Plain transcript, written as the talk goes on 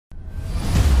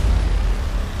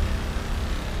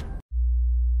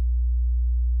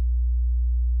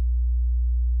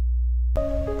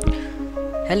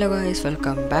Hello guys,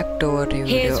 welcome back to our new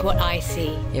video. Here's what I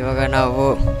see. ಇವಾಗ ನಾವು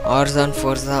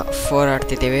Forza 4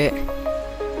 ಆಡ್ತಿದ್ದೀವಿ.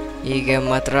 ಈ game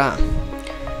ಮಾತ್ರ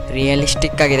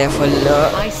realistic ಆಗಿದೆ ಫುಲ್.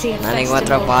 ನನಗೆ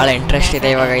ಮಾತ್ರ ಭಾಳ ಇಂಟ್ರೆಸ್ಟ್ ಇದೆ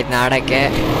ಇವಾಗ ಇದನ್ನ ಆಡೋಕ್ಕೆ.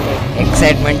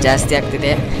 ಎಕ್ಸೈಟ್ಮೆಂಟ್ ಜಾಸ್ತಿ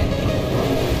ಆಗ್ತಿದೆ.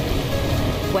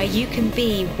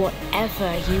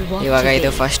 ಇವಾಗ ಇದು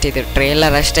ಫಸ್ಟ್ ಇದು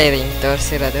ಟ್ರೇಲರ್ ಅಷ್ಟೇ ಇದೆ ಹಿಂಗೆ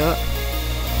ತೋರಿಸಿರೋದು.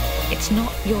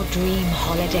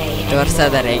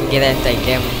 ತೋರಿಸೋದಾರೆ ಹೆಂಗಿದೆ ಅಂತ ಈ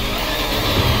game.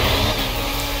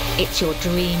 It's your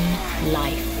dream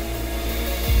life.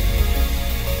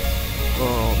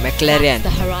 Oh, McLaren.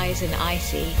 The horizon I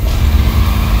see.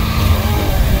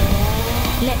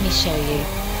 Let me show you.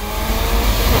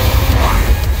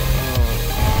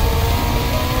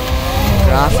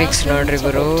 Graphics nodri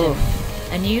guru.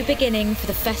 A new beginning for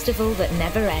the festival that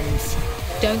never ends.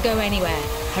 Don't go anywhere.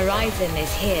 Horizon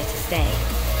is here to stay.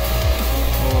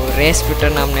 Oh, race biಟ್ಟು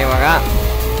ನಮ್ಮನೆ ಇವಾಗ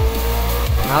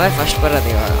ನಾವೇ first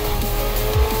ಬರೋದು ಇವಾಗ.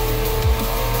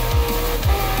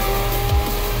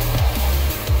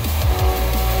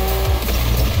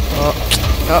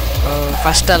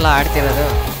 First ಎಲ್ಲ ಆಡ್ತಿರೋದು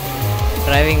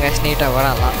driving ಅಷ್ಟು ನೀಟಾಗಿ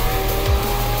ಬರಲ್ಲ.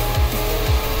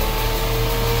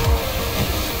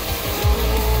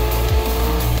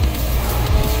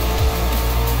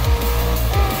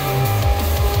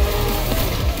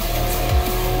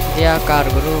 ಇದ್ಯಾ ಕಾರ್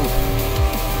ಗುರು.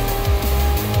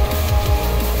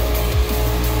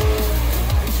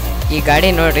 ಈ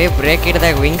ಗಾಡಿ ನೋಡ್ರಿ ಬ್ರೇಕ್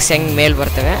ಹಿಡಿದಾಗ ವಿಂಗ್ಸ್ ಹೆಂಗೆ ಮೇಲೆ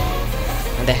ಬರ್ತವೆ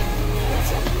ಅದೇ.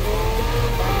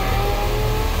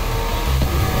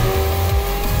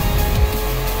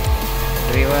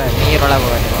 ನೀರೊಳಗೆ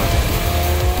ಹೋಗೋದು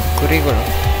ಕುರಿಗಳು.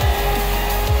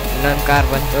 ಇನ್ನೊಂದು ಕಾರ್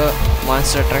ಬಂತು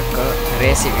ಮಾನ್ಸ್ಟರ್ ಟ್ರಕ್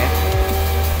ರೇಸಿಗೆ.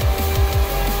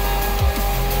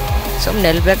 ಸುಮ್ಮನೆ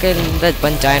ನೆಲ್ಬೇಕಿಂದ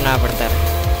ಬಂದು ಜಾಯ್ನ್ ಆಗ್ಬಿಡ್ತಾರೆ.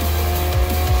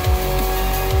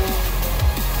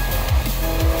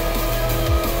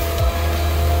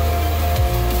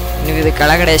 ನೀವು ಇದು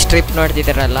ಕೆಳಗಡೆ ಸ್ಟ್ರಿಪ್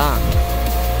ನೋಡ್ತಿದ್ದೀರಲ್ಲ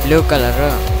ಬ್ಲೂ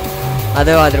ಕಲರು,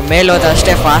 ಅದು ಅದ್ರ ಮೇಲೆ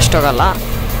ಹೋದಷ್ಟೇ ಫಾಸ್ಟ್ ಹೋಗಲ್ಲ,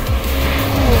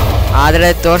 ಆದರೆ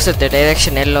ತೋರಿಸುತ್ತೆ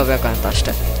ಡೈರೆಕ್ಷನ್ ಎಲ್ಲಿ ಹೋಗ್ಬೇಕು ಅಂತ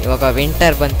ಅಷ್ಟೆ. ಇವಾಗ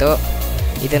ವಿಂಟರ್ ಬಂತು,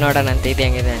 ಇದು ನೋಡೋಣಂತ ಇದು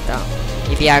ಹೆಂಗಿದೆ ಅಂತ.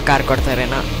 ಇದು ಯಾವ ಕಾರ್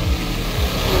ಕೊಡ್ತಾರೇನೋ.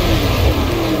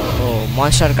 ಓ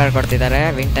ಮಾನ್ಸ್ಟರ್ ಕಾರ್ ಕೊಡ್ತಿದ್ದಾರೆ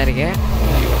ವಿಂಟರ್ಗೆ.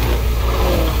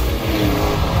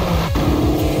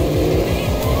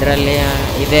 ಇದರಲ್ಲಿ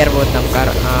ಇದೇ ಇರ್ಬೋದು ನಮ್ಮ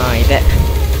ಕಾರ್. ಹಾಂ ಇದೆ.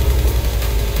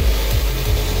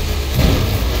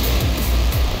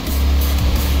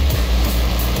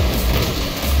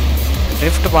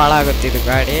 ಡ್ರಿಫ್ಟ್ ಭಾಳ ಆಗುತ್ತೆ ಇದು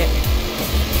ಗಾಡಿ.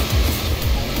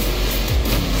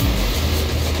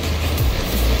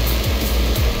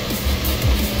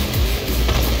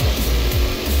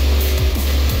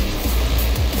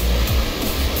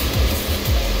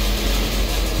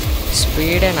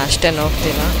 ಸ್ಪೀಡೇನು ಅಷ್ಟೇನು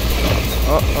ಹೋಗ್ತಿಲ್ಲ.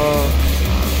 ಓ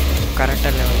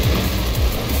ಕರೆಕ್ಟಲ್ಲೇ ಹೋಗ್ತೀನಿ.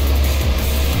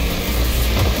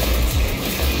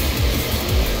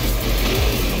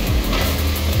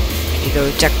 ಇದು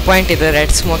ಚೆಕ್ ಪಾಯಿಂಟ್ ಇದು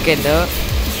ರೆಡ್ ಸ್ಮೋಕ್ ಇದ್ದು.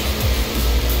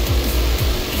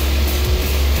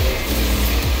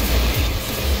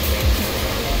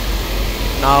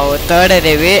 ನಾವು ಥರ್ಡ್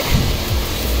ಇದ್ದೀವಿ.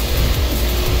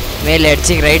 ಮೇಲೆ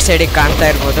ಎಡ್ಜಿಗೆ ರೈಟ್ ಸೈಡಿಗೆ ಕಾಣ್ತಾ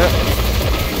ಇರ್ಬೋದು.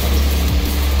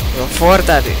 ಇವಾಗ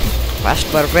ಫೋರ್ತ್ ಆದ್ವಿ. ಫಸ್ಟ್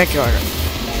ಬರ್ಬೇಕು ಇವಾಗ.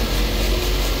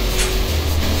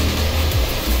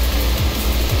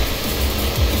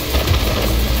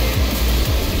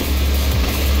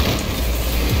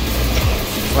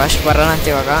 ಫಸ್ಟ್ ಬರೋಣ ಅಂತ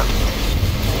ಇವಾಗ.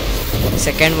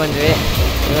 ಸೆಕೆಂಡ್ ಬಂದ್ವಿ.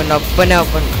 ಇವನೊಬ್ಬನೇ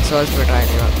ಸೋಲ್ಸ್ಬಿಟ್ರೆ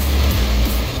ಆಯ್ತು ಇವಾಗ.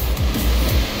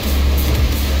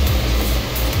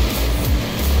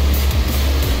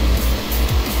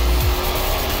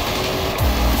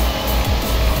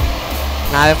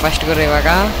 ನಾವೇ ಫಸ್ಟ್ ಗುರು ಇವಾಗ.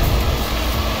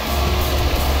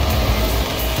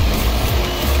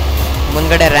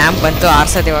 ಮುಂದ್ಗಡೆ ರ್ಯಾಂಪ್ ಬಂತು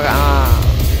ಆರ್ಸೋದು ಇವಾಗ.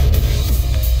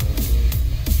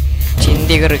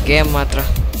 ಚಿಂದಿಗರು ಗೇಮ್ ಮಾತ್ರ.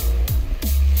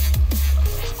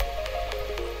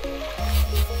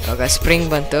 ಇವಾಗ ಸ್ಪ್ರಿಂಗ್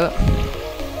ಬಂತು.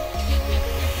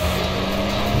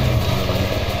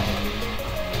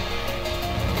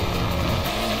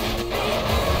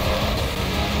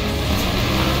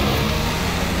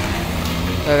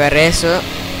 ಇವಾಗ ರೇಸು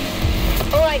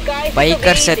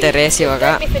ಬೈಕರ್ಸ್ ಜೊತೆ ರೇಸ್ ಇವಾಗ.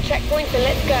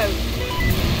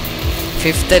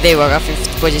 ಫಿಫ್ತ್ ಇದೆ ಇವಾಗ, ಫಿಫ್ತ್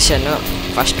ಪೊಸಿಷನ್ನು.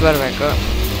 ಫಸ್ಟ್ ಬರಬೇಕು.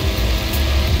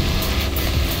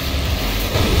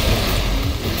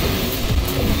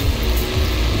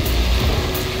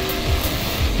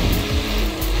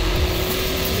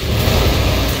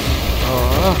 ಓ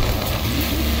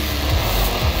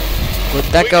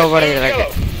ಗುದ್ದಕ್ಕೆ ಹೋಗ್ಬಾರ್ದು ಇದ್ರಾಗೆ,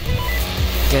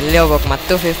 ಜಲ್ದಿ ಹೋಗ್ಬೇಕು.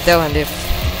 ಮತ್ತು ಫಿಫ್ತೇ ಬಂದು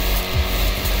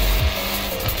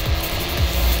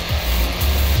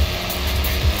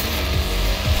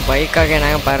ಬೈಕಾಗೆ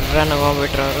ನಂಗೆ ಬರ್ರ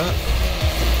ನಗೋಗ್ಬಿಟ್ರು ಅವರು.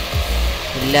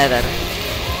 ಇಲ್ಲೇ ಅದಾರೆ.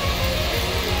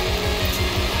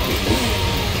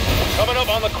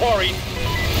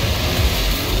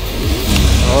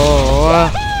 ಓ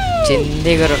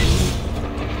ಚಿಂದಿಗರು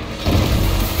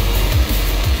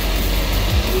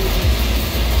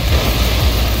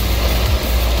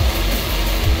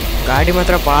ಗಾಡಿ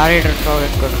ಮಾತ್ರ ಭಾರಿ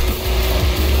ಹೋಗ್ಬೇಕು.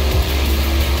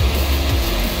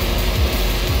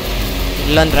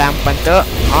 ಇಲ್ಲೊಂದು ರ್ಯಾಂಪ್ ಬಂತು.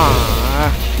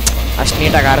 ಅಷ್ಟು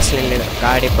ನೀಟಾಗಿ ಆರಿಸ್ಲಿಲ್ಲ,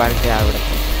 ಗಾಡಿ ಪಾಲ್ಟಿ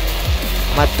ಆಗ್ಬಿಡುತ್ತೆ.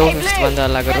 ಮತ್ತು ಫಿಫ್ತ್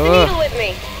ಬಂದಲ್ಲ ಗುರು,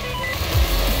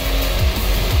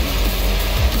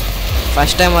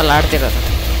 ಫಸ್ಟ್ ಟೈಮಲ್ಲಿ ಆಡ್ತಿರೋದು,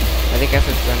 ಅದಕ್ಕೆ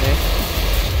ಫಿಫ್ತ್ ಬಂದ್ವಿ.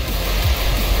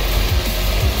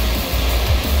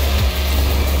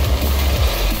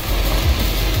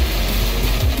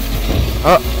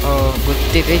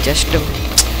 ಗುದ್ದಿದ್ವಿ, ಜಸ್ಟ್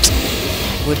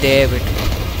ಗುದ್ದೇ ಬಿಟ್ಟು.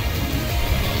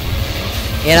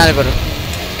 ಏನಾದ್ರು ಗುರು,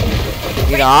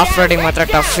 ಇದು ಆಫ್ ರೋಡಿಂಗ್ ಮಾತ್ರ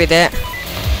ಟಫ್ ಇದೆ.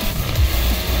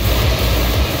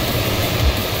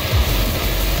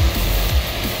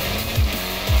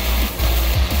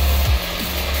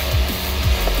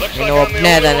 ಇನ್ನು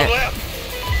ಒಬ್ಬನೇ ಅದಾನೆ,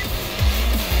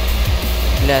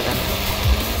 ಇಲ್ಲೇ ಅದಾನೆ.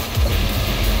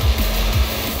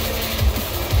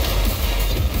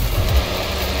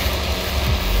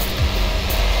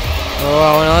 ಓ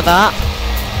ಅವನು ಹೋದ.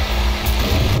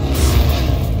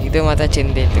 ಇದು ಮಾತ್ರ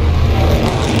ಚಿಂದಿ ಇತ್ತು.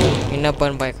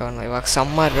 ಇನ್ನೊಬ್ಬನ ಬೈಕ್ ಅವನು. ಇವಾಗ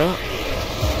ಸಮ್ಮರು.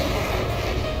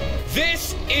 This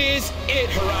is it,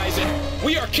 Horizon.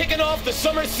 We are kicking off the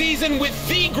summer season with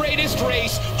the greatest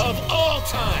race of all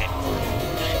time.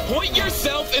 Point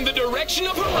yourself in the direction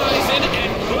of Horizon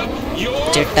and put your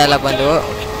ಚಿಟ್ಟೆಲ್ಲ ಬಂದು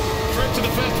trip to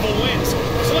the festival wins.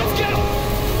 So let's go.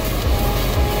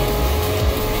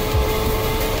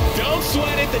 Don't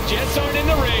sweat it, the Jets aren't in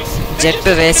the race. Jet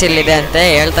race ಇಲ್ಲಿದೆ ಅಂತ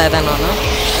ಹೇಳ್ತಾ ಇದ್ದಾನ ಅವನು.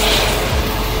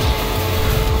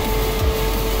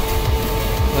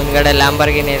 ಮುಂದ್ಗಡೆ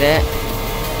Lamborghini ಇದೆ.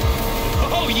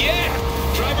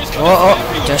 ಓ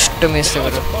just miss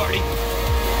ಇವರು.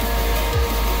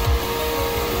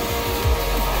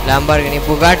 Lamborghini,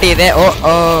 Bugatti ಇದೆ. ಓ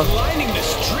ಓ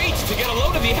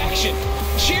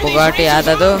ಬುಗಾಟಿ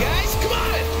ಯಾವ್ದದು,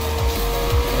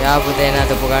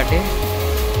 ಯಾವುದೇನದು ಬುಗಾಟಿ?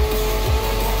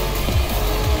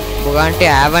 ಬುಗಾಟಿ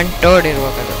ಆವೆಂಟೋಡ್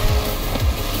ಇರ್ಬೇಕದು.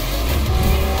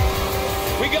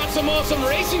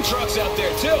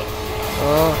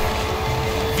 ಓ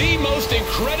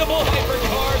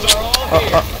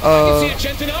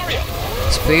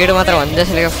ಸ್ಪೀಡ್ ಮಾತ್ರ ಒಂದೇ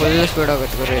ಸಲಿಗೆ ಫುಲ್ ಸ್ಪೀಡ್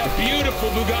ಹೋಗುತ್ತೆ ಗುರು ಇದು.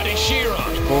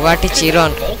 ಬುಗಾಟಿ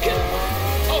ಚಿರೋನ್.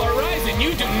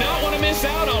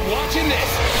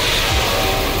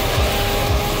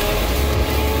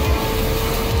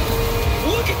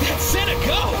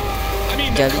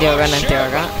 ಜಲ್ದಿ ಹೋಗೋಣಂತೆ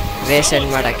ಇವಾಗ ರೇಸ್ ಎಂಡ್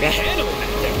ಮಾಡೋಕ್ಕೆ.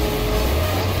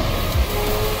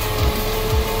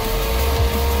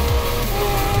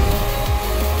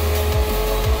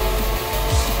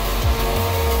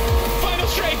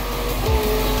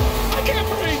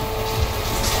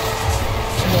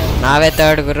 ನಾವೇ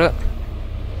ತರ್ಡ್ ಗುರು.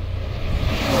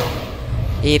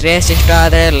 ಈ ರೇಸ್ ಇಷ್ಟ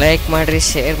ಆದರೆ ಲೈಕ್ ಮಾಡಿರಿ,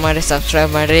 ಶೇರ್ ಮಾಡಿ,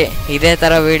 ಸಬ್ಸ್ಕ್ರೈಬ್ ಮಾಡಿರಿ. ಇದೇ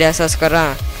ಥರ ವೀಡಿಯೋಸ್ಗೋಸ್ಕರ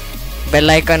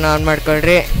ಬೆಲ್ ಐಕಾನ್ ಆನ್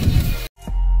ಮಾಡ್ಕೊಳ್ರಿ.